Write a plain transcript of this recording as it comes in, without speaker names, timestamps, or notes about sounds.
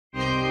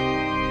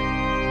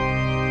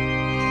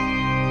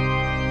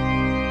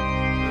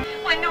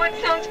I know it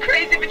sounds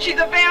crazy, but she's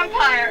a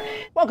vampire.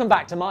 Welcome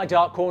back to my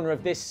dark corner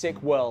of this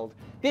sick world.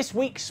 This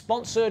week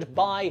sponsored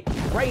by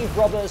Grave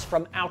Robbers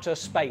from Outer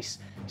Space.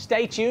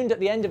 Stay tuned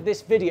at the end of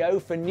this video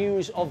for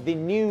news of the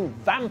new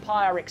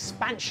vampire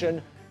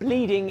expansion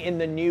Bleeding in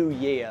the New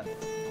Year.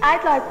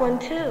 I'd like one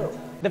too.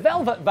 The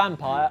Velvet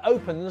Vampire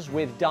opens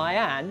with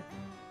Diane,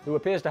 who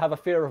appears to have a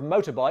fear of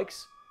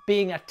motorbikes,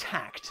 being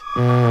attacked.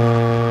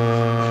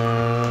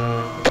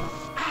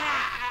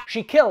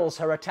 She kills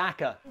her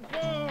attacker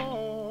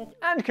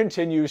and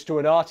continues to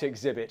an art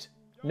exhibit.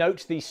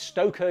 Note the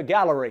Stoker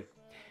Gallery.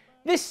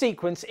 This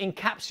sequence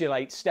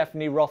encapsulates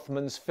Stephanie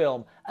Rothman's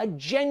film, a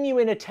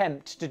genuine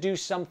attempt to do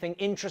something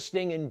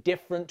interesting and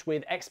different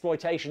with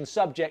exploitation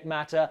subject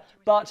matter,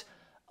 but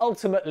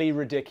ultimately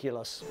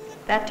ridiculous.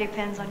 That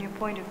depends on your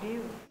point of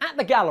view. At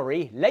the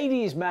gallery,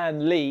 ladies'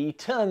 man Lee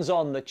turns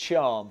on the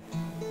charm.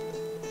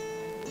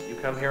 You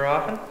come here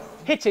often?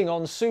 Hitting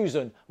on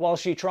Susan while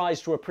she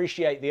tries to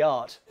appreciate the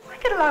art. I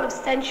get a lot of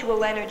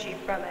sensual energy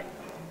from it.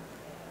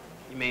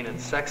 You mean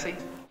it's sexy?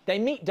 They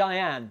meet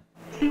Diane.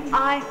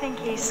 I think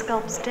he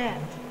sculpts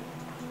death.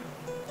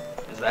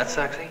 Is that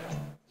sexy?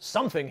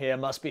 Something here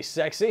must be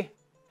sexy.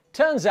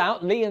 Turns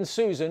out Lee and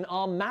Susan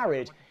are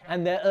married,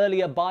 and their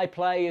earlier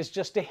byplay is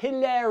just a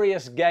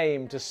hilarious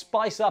game to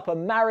spice up a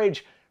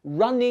marriage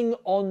running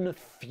on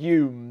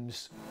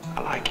fumes.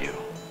 I like you.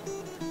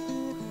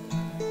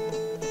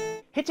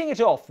 Hitting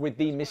it off with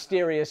the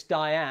mysterious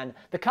Diane,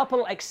 the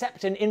couple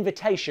accept an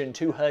invitation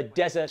to her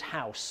desert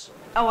house.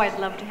 Oh, I'd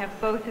love to have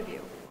both of you.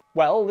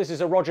 Well, this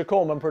is a Roger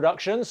Corman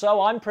production,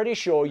 so I'm pretty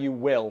sure you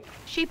will.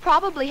 She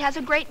probably has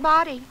a great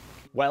body.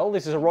 Well,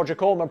 this is a Roger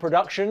Corman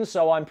production,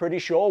 so I'm pretty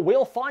sure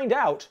we'll find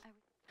out.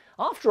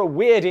 After a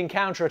weird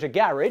encounter at a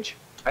garage...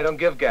 I don't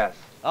give gas.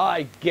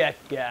 I get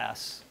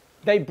gas.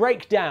 They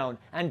break down,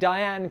 and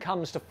Diane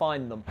comes to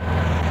find them.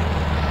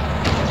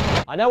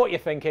 I know what you're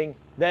thinking.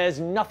 There's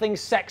nothing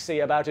sexy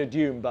about a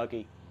dune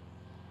buggy.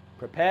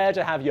 Prepare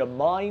to have your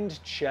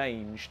mind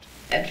changed.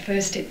 At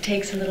first it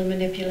takes a little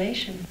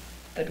manipulation,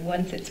 but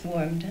once it's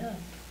warmed up,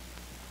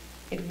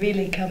 it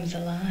really comes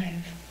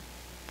alive.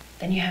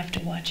 Then you have to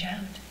watch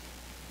out.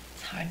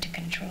 It's hard to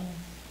control.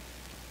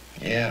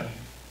 Yeah.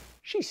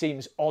 She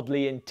seems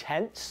oddly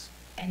intense.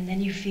 And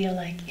then you feel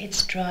like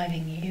it's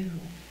driving you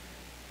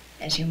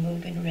as you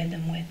move in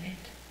rhythm with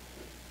it.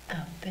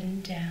 Up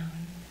and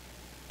down,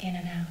 in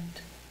and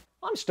out.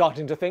 I'm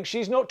starting to think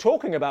she's not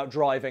talking about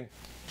driving.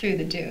 Through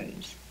the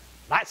dunes.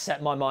 That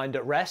set my mind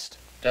at rest.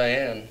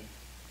 Diane,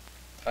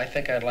 I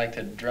think I'd like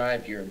to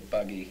drive your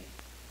buggy.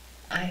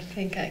 I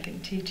think I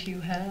can teach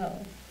you how.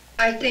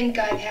 I think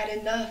I've had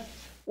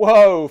enough.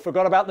 Whoa,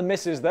 forgot about the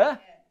misses there.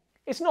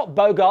 It's not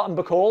Bogart and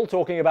Bacall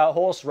talking about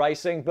horse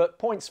racing, but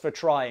points for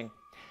trying.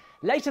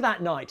 Later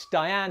that night,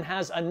 Diane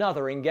has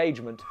another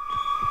engagement.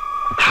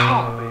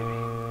 Oh, baby.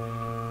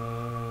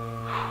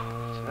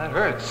 That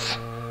hurts.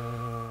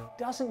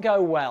 Doesn't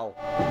go well.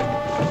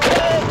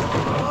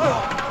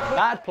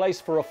 Bad place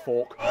for a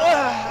fork.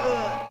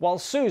 While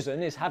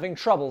Susan is having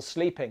trouble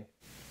sleeping.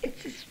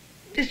 It's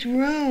this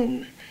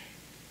room.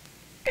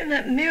 And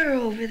that mirror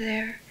over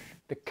there.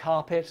 The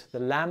carpet, the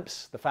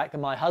lamps, the fact that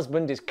my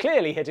husband is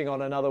clearly hitting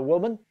on another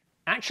woman.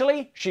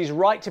 Actually, she's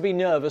right to be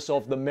nervous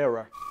of the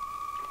mirror.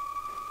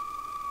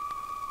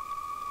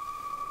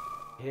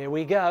 Here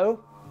we go.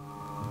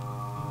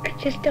 I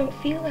just don't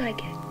feel like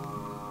it.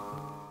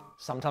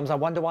 Sometimes I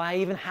wonder why I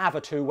even have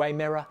a two-way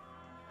mirror.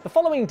 The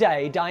following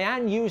day,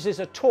 Diane uses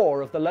a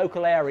tour of the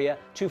local area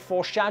to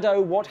foreshadow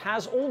what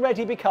has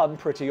already become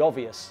pretty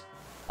obvious.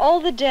 All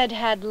the dead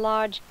had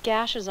large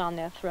gashes on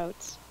their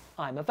throats.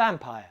 I'm a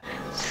vampire.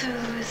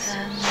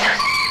 Susan.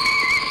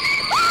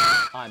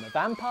 I'm a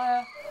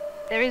vampire.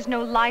 There is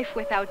no life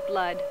without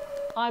blood.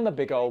 I'm a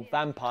big old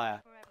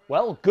vampire.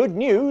 Well, good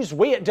news,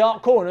 we at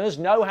Dark Corners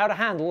know how to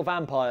handle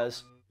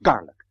vampires.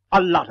 Garlic.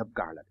 A lot of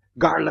garlic.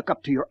 Garlic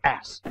up to your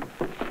ass.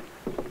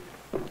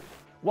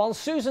 While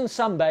Susan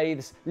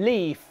sunbathes,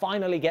 Lee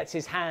finally gets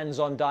his hands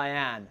on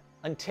Diane.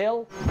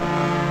 Until...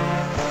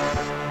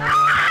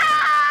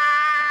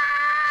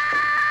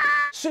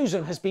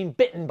 Susan has been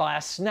bitten by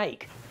a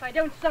snake. If I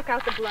don't suck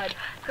out the blood,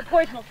 the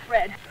poison will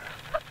spread.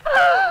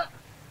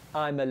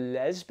 I'm a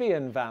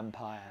lesbian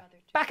vampire.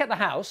 Back at the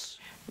house...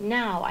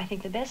 Now, I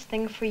think the best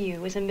thing for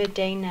you is a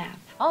midday nap.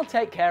 I'll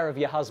take care of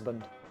your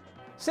husband.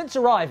 Since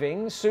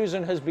arriving,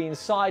 Susan has been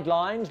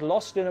sidelined,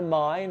 lost in a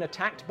mine,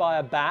 attacked by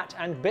a bat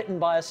and bitten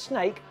by a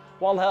snake,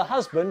 while her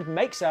husband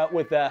makes out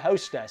with their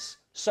hostess.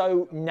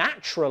 So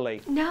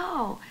naturally...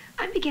 No,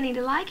 I'm beginning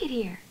to like it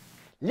here.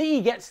 Lee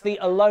gets the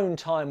alone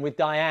time with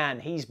Diane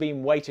he's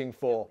been waiting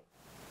for.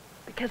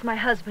 Because my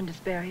husband is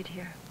buried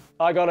here.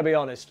 I gotta be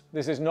honest,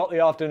 this is not the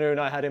afternoon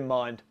I had in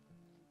mind.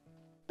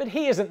 But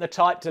he isn't the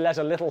type to let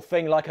a little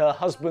thing like her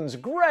husband's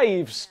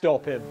grave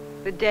stop him.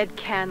 The dead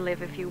can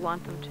live if you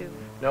want them to.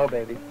 No,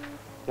 baby.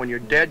 When you're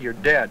dead, you're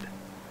dead.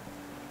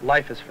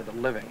 Life is for the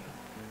living.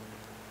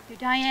 You're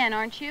Diane,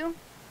 aren't you?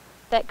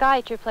 That guy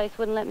at your place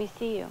wouldn't let me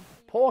see you.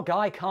 Poor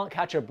guy can't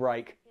catch a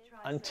break.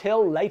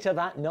 Until later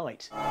that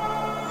night.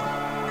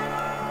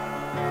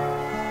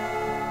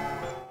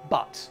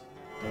 But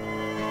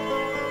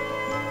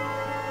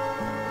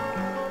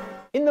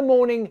in the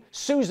morning,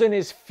 Susan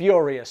is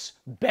furious,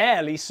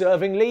 barely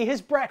serving Lee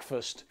his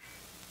breakfast.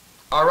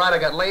 All right, I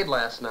got laid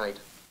last night.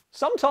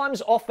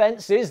 Sometimes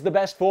offense is the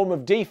best form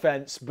of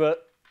defense,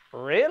 but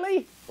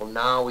really? Well,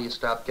 now will you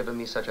stop giving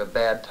me such a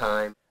bad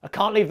time? I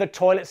can't leave the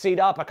toilet seat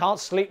up, I can't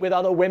sleep with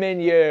other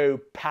women,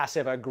 you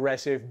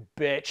passive-aggressive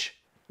bitch.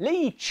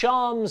 Lee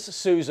charms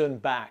Susan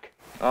back.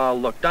 Oh,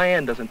 look,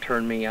 Diane doesn't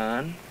turn me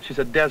on. She's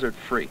a desert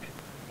freak.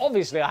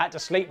 Obviously I had to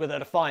sleep with her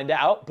to find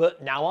out,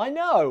 but now I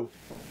know.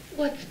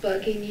 What's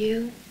bugging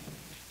you?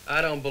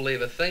 I don't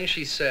believe a thing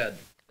she said.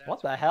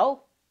 What the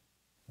hell?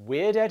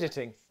 Weird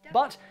editing.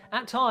 But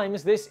at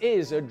times this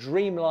is a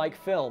dreamlike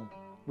film,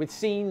 with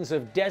scenes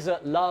of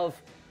desert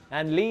love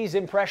and Lee's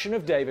impression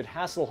of David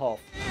Hasselhoff.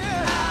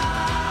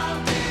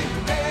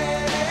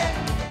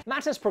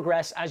 Matters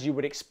progress as you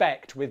would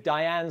expect, with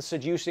Diane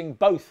seducing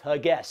both her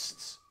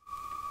guests.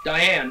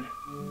 Diane!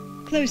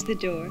 Close the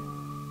door.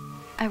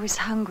 I was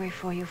hungry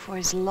for you for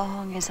as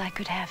long as I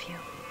could have you.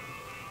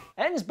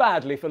 Ends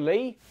badly for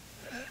Lee.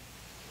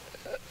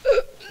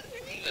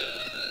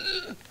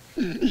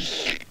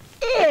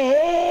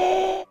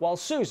 While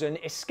Susan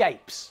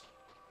escapes.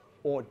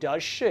 Or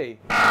does she?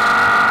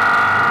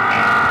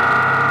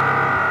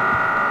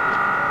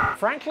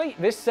 Frankly,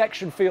 this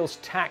section feels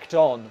tacked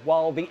on,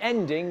 while the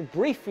ending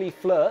briefly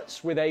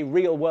flirts with a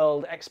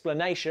real-world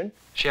explanation.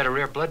 She had a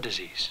rare blood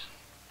disease.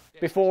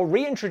 Before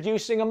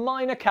reintroducing a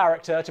minor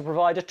character to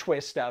provide a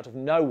twist out of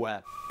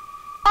nowhere.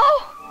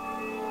 Oh!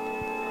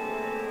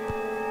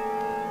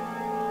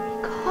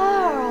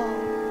 Carl!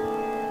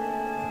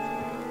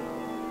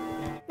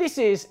 This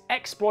is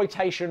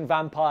exploitation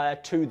vampire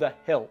to the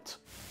hilt.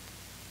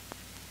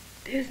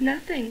 There's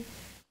nothing.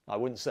 I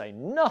wouldn't say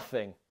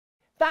nothing.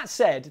 That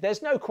said,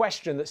 there's no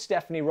question that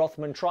Stephanie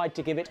Rothman tried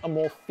to give it a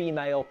more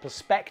female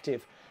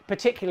perspective,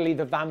 particularly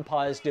the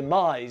vampire's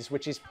demise,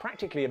 which is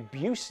practically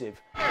abusive.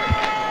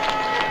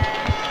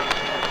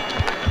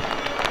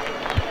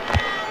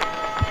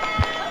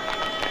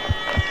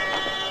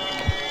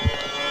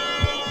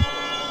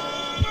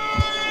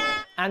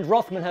 And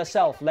Rothman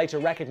herself later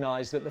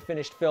recognised that the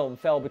finished film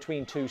fell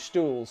between two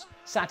stools,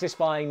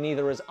 satisfying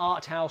neither as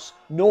art house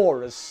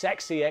nor as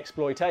sexy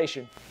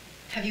exploitation.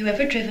 Have you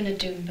ever driven a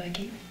dune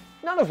buggy?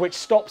 None of which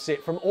stops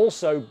it from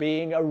also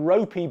being a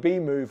ropey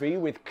B-movie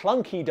with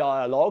clunky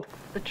dialogue.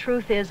 The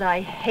truth is,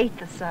 I hate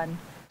the sun.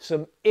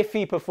 Some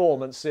iffy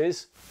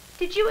performances.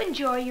 Did you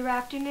enjoy your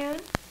afternoon?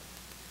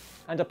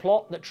 And a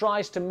plot that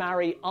tries to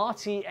marry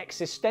arty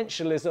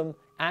existentialism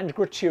and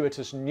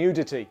gratuitous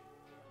nudity.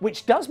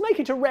 Which does make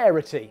it a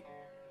rarity.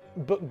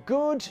 But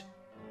good?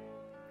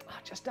 I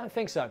just don't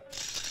think so.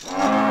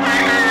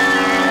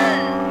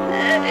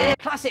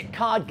 Classic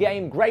card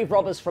game Grave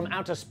Robbers from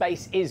Outer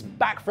Space is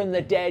back from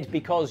the dead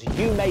because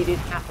you made it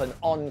happen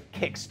on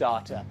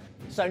Kickstarter.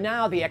 So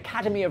now the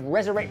Academy of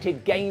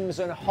Resurrected Games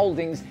and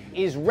Holdings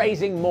is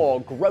raising more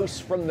gross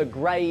from the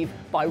grave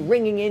by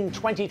ringing in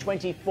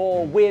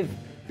 2024 with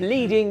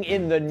Bleeding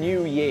in the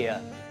New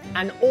Year.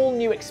 An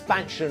all-new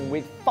expansion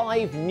with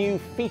 5 new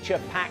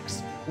feature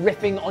packs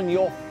riffing on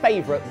your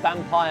favourite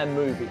vampire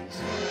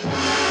movies.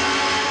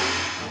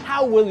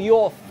 How will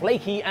your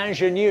flaky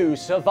ingenue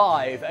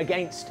survive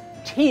against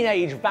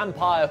teenage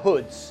vampire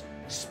hoods,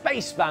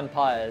 space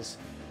vampires,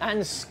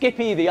 and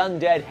Skippy the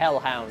undead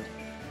hellhound?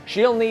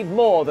 She'll need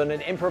more than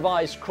an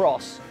improvised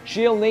cross.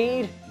 She'll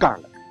need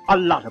Garlic. A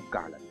lot of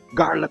garlic.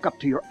 Garlic up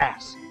to your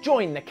ass.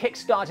 Join the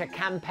Kickstarter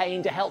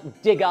campaign to help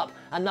dig up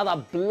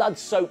another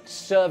blood-soaked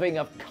serving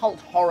of cult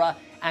horror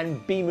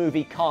and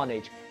B-movie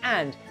carnage,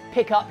 and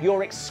pick up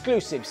your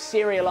exclusive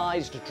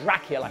serialized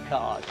Dracula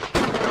card.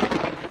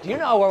 Do you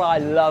know what I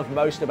love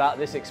most about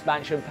this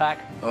expansion pack?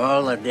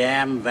 All the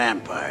damn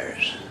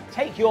vampires.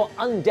 Take your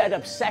undead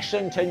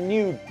obsession to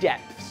new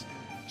depths.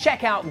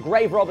 Check out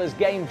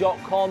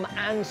graverobbersgame.com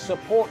and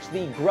support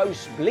the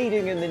gross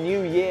Bleeding in the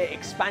New Year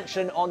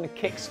expansion on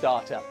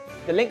Kickstarter.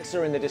 The links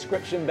are in the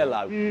description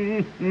below.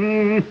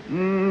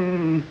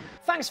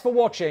 Thanks for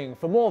watching.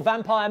 For more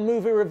vampire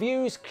movie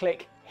reviews,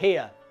 click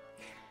here.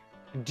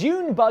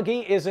 Dune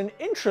buggy is an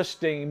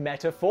interesting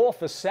metaphor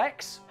for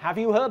sex. Have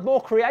you heard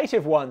more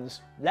creative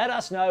ones? Let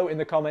us know in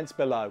the comments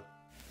below.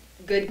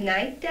 Good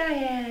night,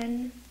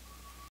 Diane.